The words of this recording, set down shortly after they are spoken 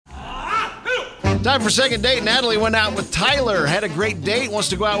Time for second date. Natalie went out with Tyler, had a great date, wants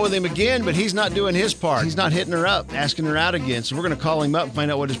to go out with him again, but he's not doing his part. He's not hitting her up, asking her out again. So we're going to call him up and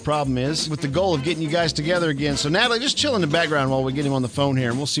find out what his problem is with the goal of getting you guys together again. So Natalie, just chill in the background while we get him on the phone here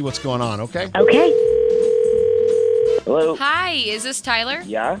and we'll see what's going on, okay? Okay. Hello? Hi, is this Tyler?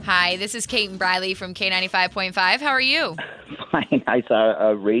 Yeah? Hi, this is Cait and Bradley from K95.5. How are you? Fine. I saw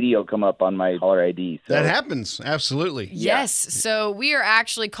a radio come up on my caller ID. So. That happens. Absolutely. Yes. So we are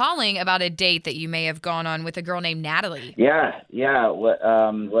actually calling about a date that you may have gone on with a girl named Natalie. Yeah.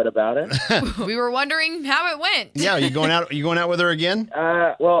 What about it? We were wondering how it went. Yeah, you going out with her again?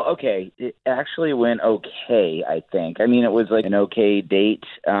 Well, okay. It actually went okay, I think. I mean, it was like an okay date.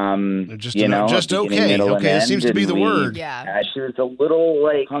 Just okay. Okay, that seems to be the word. Yeah. She was a little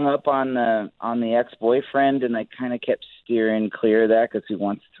hung up on the ex-boyfriend, and I kind of kept steering clear of that because he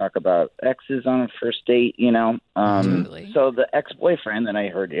wants to talk about exes on a first date, Totally. So the ex-boyfriend that I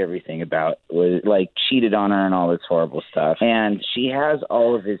heard everything about was cheated on her and all this horrible stuff. And she has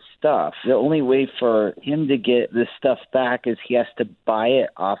all of his stuff. The only way for him to get this stuff back is he has to buy it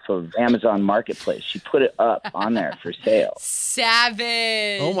off of Amazon Marketplace. She put it up on there for sale.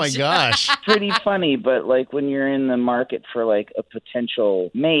 Savage. Oh my gosh. Pretty funny, but when you're in the market for a potential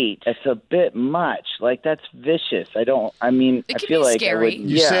mate, it's a bit much. That's vicious. It I can feel be like scary.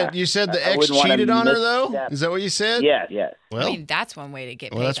 You said the ex cheated on her though? Is that what you said? Yes. Well, that's one way to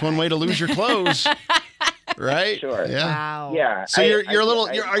get that's one way to lose your clothes. Right? Sure. Yeah. Wow. Yeah. So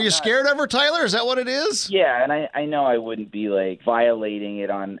are you scared of her, Tyler? Is that what it is? Yeah, and I know I wouldn't be violating it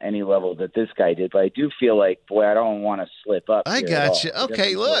on any level that this guy did, but I do feel boy, I don't want to slip up. I got you.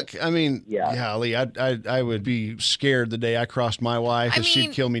 Okay, look. I mean, yeah, Lee, I would be scared the day I crossed my wife if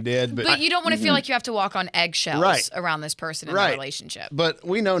she'd kill me dead. But you don't want to feel like you have to walk on eggshells around this person in a relationship. But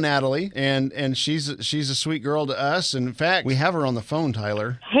we know Natalie, and she's a sweet girl to us. And in fact, we have her on the phone,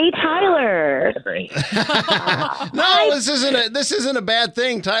 Tyler. Hey, Tyler. Great. No, this isn't a bad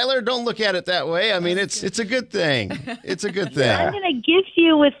thing, Tyler. Don't look at it that way. I mean, it's a good thing. It's a good thing. I'm going to gift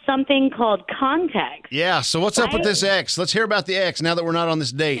you with something called context. Yeah, so what's up with this ex? Let's hear about the ex now that we're not on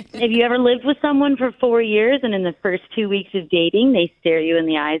this date. If you ever lived with someone for 4 years and in the first 2 weeks of dating, they stare you in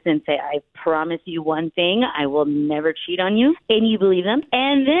the eyes and say, I promise you one thing, I will never cheat on you, and you believe them,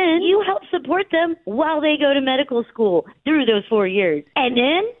 and then you help support them while they go to medical school through those 4 years, and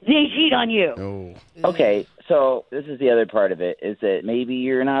then they cheat on you. Oh. Okay, so this is the other part of it, is that maybe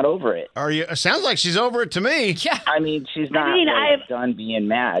you're not over it. Are you? It sounds like she's over it to me. Yeah. I mean, she's not done being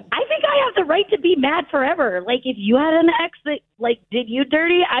mad. I think I have the right to be mad forever. If you had an ex that, did you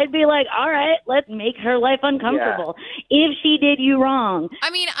dirty, I'd be like, all right, let's make her life uncomfortable. Yeah. If she did you wrong.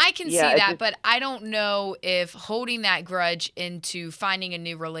 I mean, I can see that, but I don't know if holding that grudge into finding a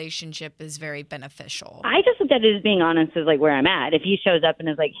new relationship is very beneficial. I just look at it as being honest is where I'm at. If he shows up and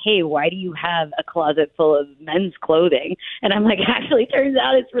is like, hey, why do you have a closet full of men's clothing? And I'm like, actually, turns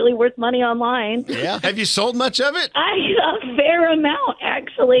out it's really worth money online. Yeah. Have you sold much of it? A fair amount,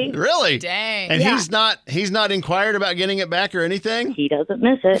 actually. Really? Dang. And he's not inquired about getting it back or anything? He doesn't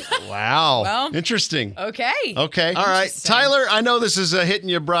miss it. Wow. Well, interesting. Okay. All right. Tyler, I know this is hitting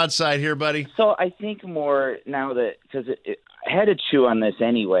you broadside here, buddy. So I think more now that, because I had to chew on this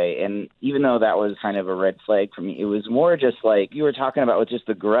anyway, and even though that was kind of a red flag for me, it was more just you were talking about with just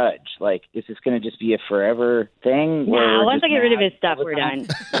the grudge. Is this going to just be a forever thing? No, once I get rid of his stuff, we're done.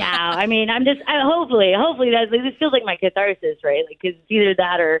 No, I mean, hopefully this feels like my catharsis, right? Because it's either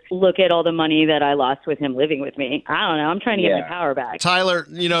that or look at all the money that I lost with him living with me. I don't know. I'm trying to get my power back. Tyler,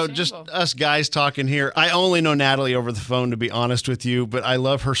 just us guys talking here. I only know Natalie over the phone, to be honest with you, but I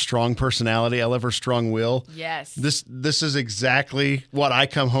love her strong personality. I love her strong will. Yes. This is exactly what I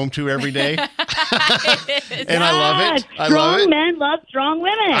come home to every day. And I love it. Strong men love strong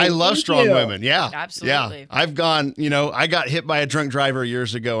women. I love strong women. Yeah. Absolutely. Yeah. I've gone, I got hit by a drunk driver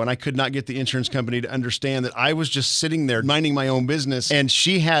years ago, and I could not get the insurance company to understand that I was just sitting there minding my own business, and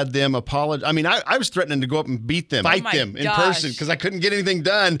she had them apologize. I mean, I was threatening to go up and beat them, fight them in person because I couldn't get anything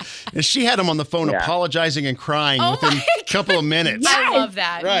done. And she had them on the phone apologizing and crying within a couple of minutes. Yes. I love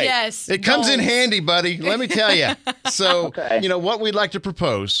that. Right. Yes. It comes in handy, buddy. Let me tell you. So, what we'd like to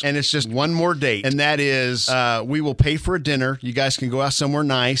propose, and it's just one more date, and that is we will pay for a dinner. You guys can go out somewhere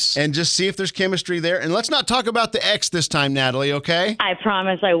nice and just see if there's chemistry there. And let's not talk about the ex this time, Natalie, okay? I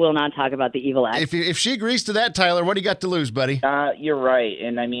promise I will not talk about the evil ex. If she agrees to that, Tyler, what do you got to lose, buddy? You're right.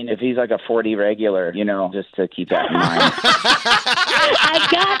 And I mean, if he's a 40 regular, just to keep that in mind. I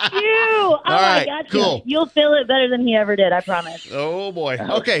got you. I got cool. you. You'll feel it better than he ever did, I promise. Oh, boy.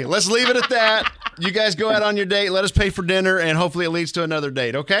 Okay, let's leave it at that. You guys go out on your date. Let us pay for dinner, and hopefully it leads to another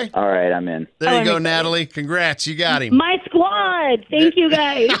date, okay? All right, I'm in. There you go, Natalie. Congrats. You got him. My squad. Thank you,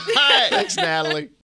 guys. Thanks, Natalie.